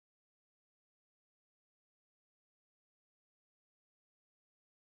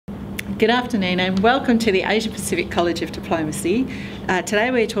Good afternoon and welcome to the Asia Pacific College of Diplomacy. Today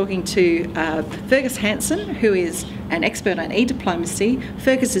we're talking to Fergus Hanson, who is an expert on e-diplomacy.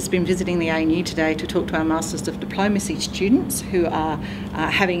 Fergus has been visiting the ANU today to talk to our Masters of Diplomacy students who are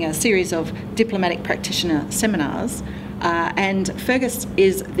having a series of diplomatic practitioner seminars. And Fergus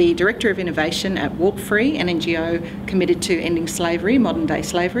is the Director of Innovation at WalkFree, an NGO committed to ending slavery, modern day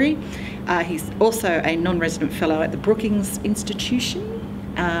slavery. He's also a non-resident fellow at the Brookings Institution.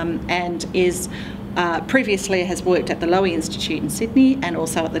 And is previously has worked at the Lowy Institute in Sydney and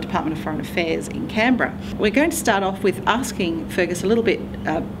also at the Department of Foreign Affairs in Canberra. We're going to start off with asking Fergus a little bit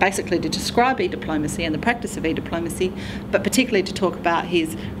basically to describe e-diplomacy and the practice of e-diplomacy, but particularly to talk about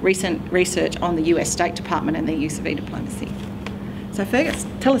his recent research on the US State Department and their use of e-diplomacy. So Fergus,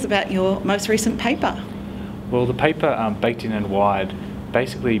 tell us about your most recent paper. Well, the paper, Baked In and Wired,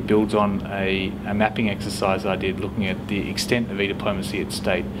 basically builds on a mapping exercise I did looking at the extent of e-diplomacy at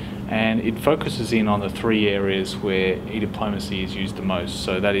state, and it focuses in on the three areas where e-diplomacy is used the most.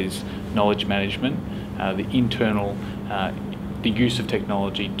 So that is knowledge management, the internal, the use of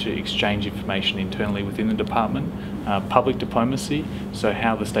technology to exchange information internally within the department, public diplomacy, so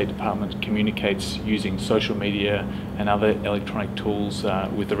how the State Department communicates using social media and other electronic tools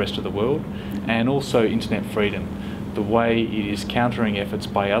with the rest of the world, and also internet freedom, the way it is countering efforts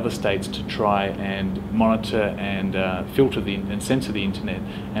by other states to try and monitor and filter and censor the internet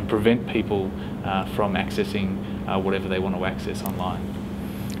and prevent people from accessing whatever they want to access online.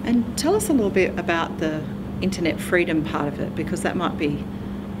 And tell us a little bit about the internet freedom part of it, because that might be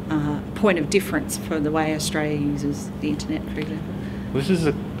a point of difference for the way Australia uses the internet freely. This is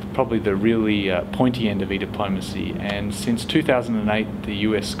probably the really pointy end of e-diplomacy, and since 2008 the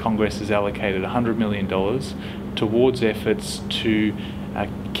US Congress has allocated $100 million towards efforts to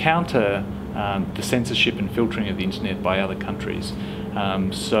counter the censorship and filtering of the internet by other countries.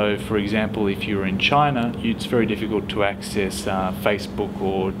 So for example, if you're in China, it's very difficult to access Facebook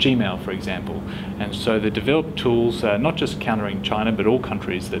or Gmail, for example. And so they developed tools, not just countering China, but all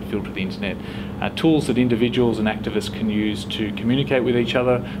countries that filter the internet, tools that individuals and activists can use to communicate with each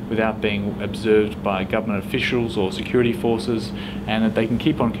other without being observed by government officials or security forces, and that they can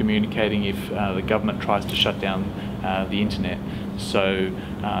keep on communicating if the government tries to shut down the internet. So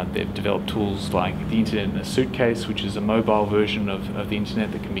they've developed tools like the Internet in a Suitcase, which is a mobile version of the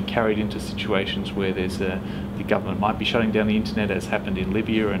internet that can be carried into situations where the government might be shutting down the internet, as happened in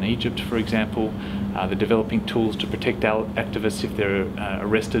Libya and Egypt, for example. They're developing tools to protect activists if they're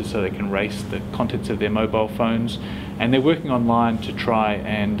arrested, so they can erase the contents of their mobile phones. And they're working online to try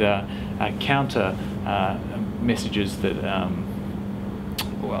and counter messages that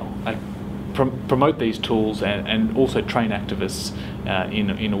promote these tools and also train activists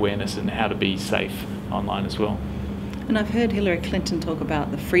in awareness and how to be safe online as well. And I've heard Hillary Clinton talk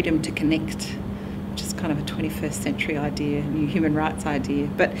about the freedom to connect, which is kind of a 21st century idea, a new human rights idea.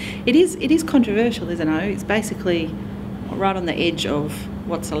 But it is controversial, isn't it? It's basically right on the edge of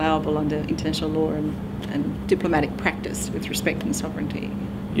what's allowable under international law and diplomatic practice with respect and sovereignty.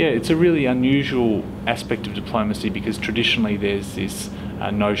 Yeah, it's a really unusual aspect of diplomacy, because traditionally there's this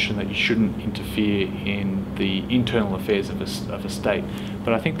notion that you shouldn't interfere in the internal affairs of a state.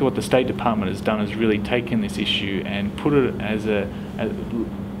 But I think that what the State Department has done is really taken this issue and put it as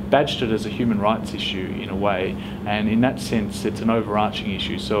badged it as a human rights issue in a way, and in that sense it's an overarching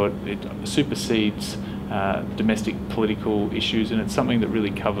issue, so it supersedes domestic political issues, and it's something that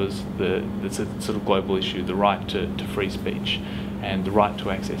really covers it's a sort of global issue, the right to free speech and the right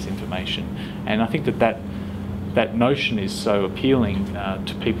to access information. And I think that notion is so appealing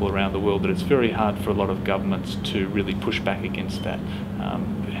to people around the world that it's very hard for a lot of governments to really push back against that.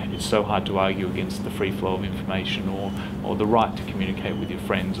 It's so hard to argue against the free flow of information or the right to communicate with your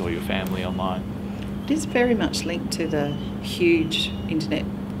friends or your family online. It is very much linked to the huge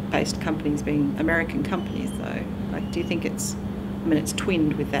internet-based companies being American companies, though. Like, do you think it's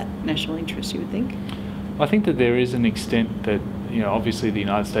twinned with that national interest, you would think? I think that there is an extent that, obviously the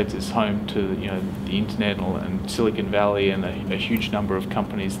United States is home to, the internet and Silicon Valley and a huge number of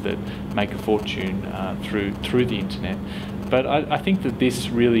companies that make a fortune through the internet. But I think that this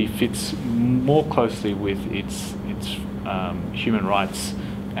really fits more closely with its human rights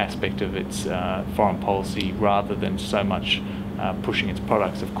aspect of its foreign policy, rather than so much pushing its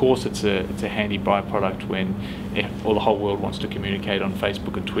products. Of course, it's a handy byproduct when the whole world wants to communicate on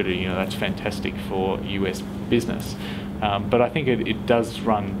Facebook and Twitter. That's fantastic for US business. But I think it does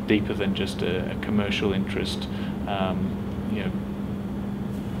run deeper than just a commercial interest.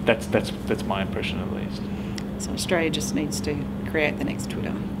 That's my impression, at least. So Australia just needs to create the next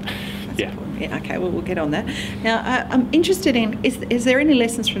Twitter. That's Yeah. important. Yeah, okay, well, we'll get on that. Now, I'm interested in, is there any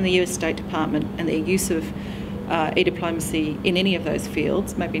lessons from the US State Department and their use of e-diplomacy in any of those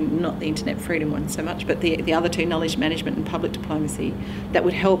fields, maybe not the internet freedom one so much, but the other two, knowledge management and public diplomacy, that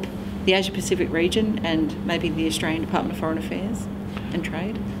would help the Asia-Pacific region and maybe the Australian Department of Foreign Affairs and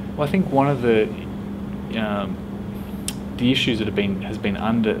Trade? Well, I think one of the issues that has been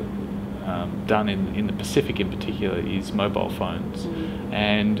done in the Pacific in particular is mobile phones,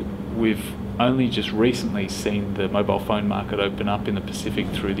 and we've only just recently seen the mobile phone market open up in the Pacific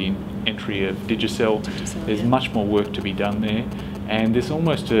through the entry of Digicel. There's much more work to be done there, and there's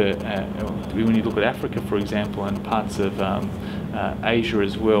almost when you look at Africa, for example, and parts of Asia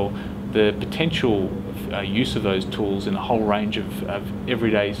as well, the potential use of those tools in a whole range of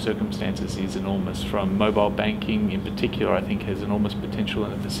everyday circumstances is enormous. From mobile banking in particular, I think has enormous potential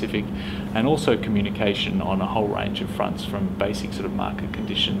in the Pacific, and also communication on a whole range of fronts, from basic sort of market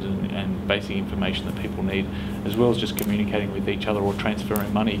conditions and basic information that people need, as well as just communicating with each other or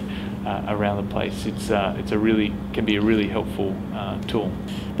transferring money around the place. Can be a really helpful tool.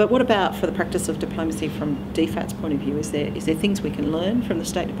 But what about for the practice of diplomacy from DFAT's point of view? Is there things we can learn from the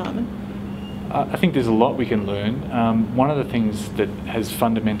State Department? I think there's a lot we can learn. One of the things that has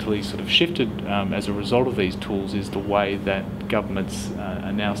fundamentally sort of shifted as a result of these tools is the way that governments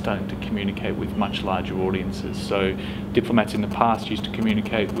are now starting to communicate with much larger audiences. So diplomats in the past used to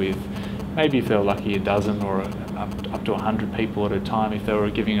communicate with, maybe if they were lucky, a dozen or up to 100 people at a time if they were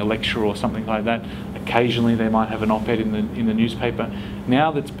giving a lecture or something like that. Occasionally they might have an op-ed in the newspaper.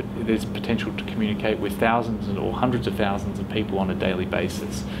 Now there's potential to communicate with thousands or hundreds of thousands of people on a daily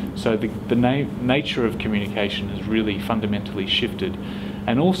basis. So the nature of communication has really fundamentally shifted,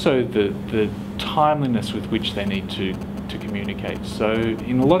 and also the timeliness with which they need to communicate. So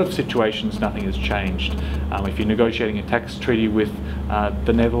in a lot of situations nothing has changed. If you're negotiating a tax treaty with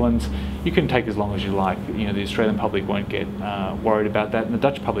the Netherlands, you can take as long as you like. You know, the Australian public won't get worried about that, and the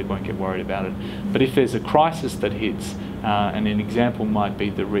Dutch public won't get worried about it. But if there's a crisis that hits, and an example might be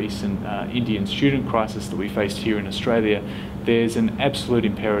the recent Indian student crisis that we faced here in Australia, there's an absolute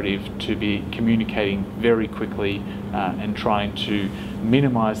imperative to be communicating very quickly and trying to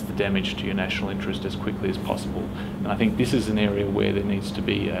minimise the damage to your national interest as quickly as possible. And I think this is an area where there needs to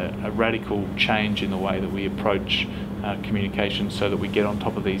be a radical change in the way that we approach communication, so that we get on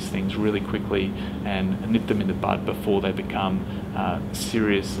top of these things really quickly and nip them in the bud before they become have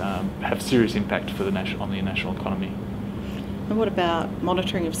serious impact on the national economy. And what about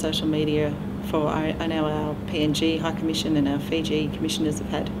monitoring of social media? I know our PNG High Commission and our Fiji commissioners have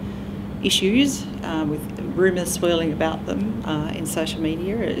had issues with rumours swirling about them in social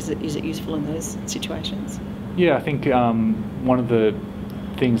media. Is it useful in those situations? Yeah, I think one of the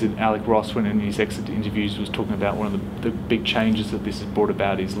things that Alec Ross, when in his exit interviews, was talking about, one of the big changes that this has brought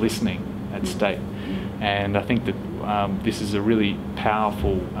about is listening at state. And I think that this is a really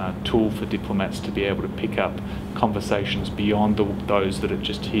powerful tool for diplomats to be able to pick up conversations beyond those that it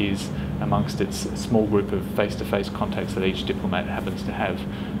just hears amongst its small group of face-to-face contacts that each diplomat happens to have.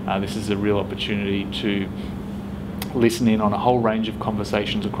 This is a real opportunity to listen in on a whole range of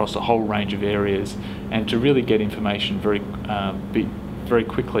conversations across a whole range of areas, and to really get information very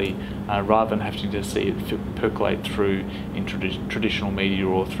quickly, rather than having to see it percolate through in traditional media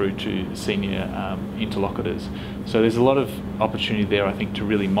or through to senior interlocutors. So there's a lot of opportunity there, I think, to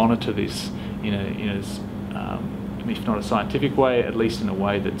really monitor this in a if not a scientific way, at least in a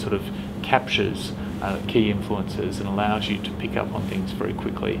way that sort of captures key influences and allows you to pick up on things very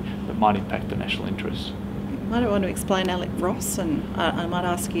quickly that might impact the national interest. I don't want to explain Alec Ross, and I might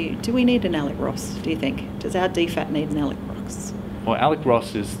ask you, do we need an Alec Ross, do you think? Does our DFAT need an Alec Ross? Well, Alec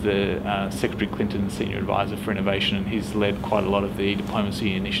Ross is the Secretary Clinton's Senior Advisor for Innovation, and he's led quite a lot of the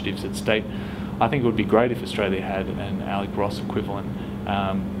diplomacy initiatives at state. I think it would be great if Australia had an Alec Ross equivalent.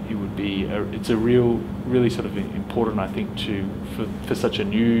 It would be it's a really sort of important, I think, for such a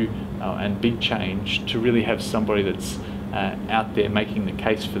new and big change, to really have somebody that's out there making the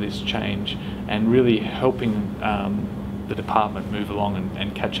case for this change and really helping the department move along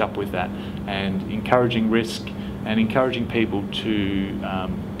and catch up with that, and encouraging risk and encouraging people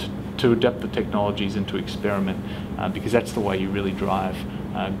to adapt the technologies and to experiment, because that's the way you really drive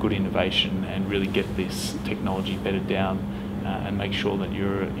good innovation and really get this technology bedded down and make sure that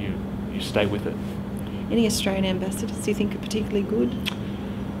you stay with it. Any Australian ambassadors do you think are particularly good?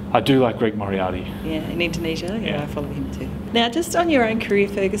 I do like Greg Moriarty. Yeah, in Indonesia. Yeah, I follow him too. Now, just on your own career,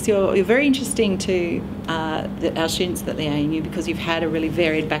 Fergus, you're very interesting to our students at the ANU, because you've had a really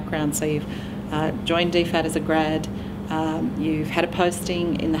varied background. So you've joined DFAT as a grad, You've had a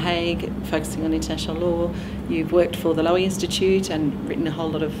posting in The Hague focusing on international law. You've worked for the Lowy Institute and written a whole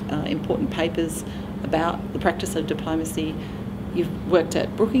lot of important papers about the practice of diplomacy. You've worked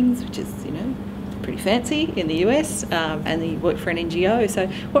at Brookings, which is, pretty fancy in the US, and then you worked for an NGO. So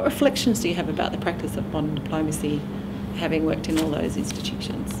what reflections do you have about the practice of modern diplomacy, having worked in all those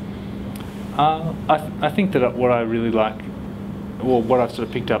institutions? I think that what I really like, well, what I've sort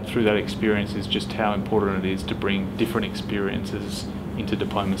of picked up through that experience is just how important it is to bring different experiences into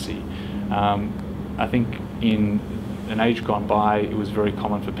diplomacy. I think in an age gone by, it was very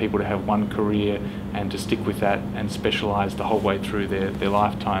common for people to have one career and to stick with that and specialise the whole way through their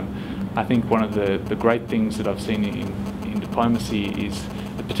lifetime. I think one of the great things that I've seen in diplomacy is,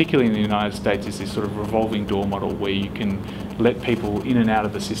 particularly in the United States, is this sort of revolving door model where you can let people in and out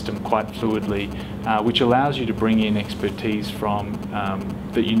of the system quite fluidly, which allows you to bring in expertise from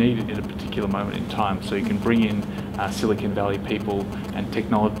that you need at a particular moment in time. So you can bring in Silicon Valley people and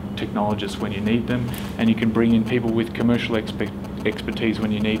technologists when you need them, and you can bring in people with commercial expertise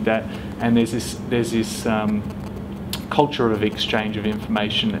when you need that. And there's this culture of exchange of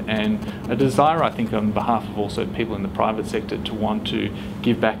information and a desire, I think, on behalf of also people in the private sector to want to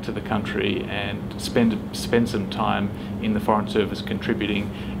give back to the country and spend some time in the Foreign Service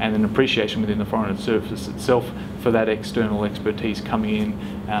contributing, and an appreciation within the Foreign Service itself for that external expertise coming in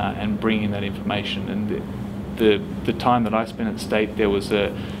and bringing that information. And the time that I spent at State, it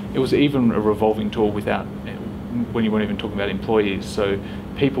was even a revolving door without, when you weren't even talking about employees. So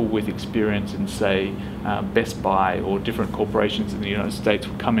people with experience in, say, Best Buy or different corporations in the United States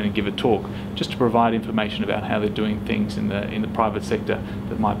would come in and give a talk just to provide information about how they're doing things in the private sector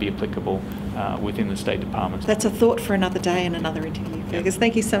that might be applicable within the State Department. That's a thought for another day and another interview, Fergus.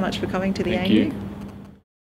 Thank you so much for coming to the ANU. Thank you.